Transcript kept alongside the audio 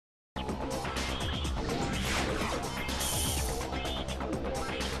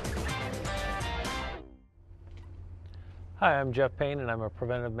Hi, I'm Jeff Payne and I'm a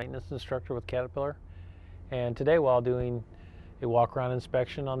preventive maintenance instructor with Caterpillar. And today, while doing a walk-around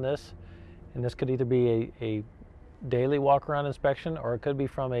inspection on this, and this could either be a daily walk-around inspection or it could be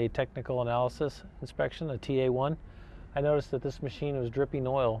from a technical analysis inspection, a TA1, I noticed that this machine was dripping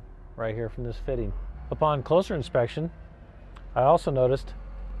oil right here from this fitting. Upon closer inspection, I also noticed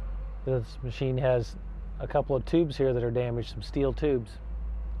that this machine has a couple of tubes here that are damaged, some steel tubes.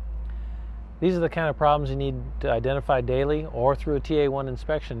 These are the kind of problems you need to identify daily or through a TA1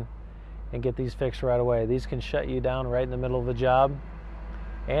 inspection and get these fixed right away. These can shut you down right in the middle of a job,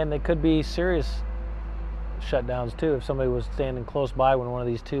 and they could be serious shutdowns too. If somebody was standing close by when one of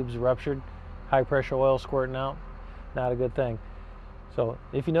these tubes ruptured, high pressure oil squirting out, not a good thing. So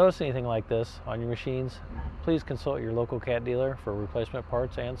if you notice anything like this on your machines, please consult your local Cat dealer for replacement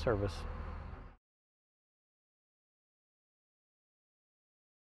parts and service.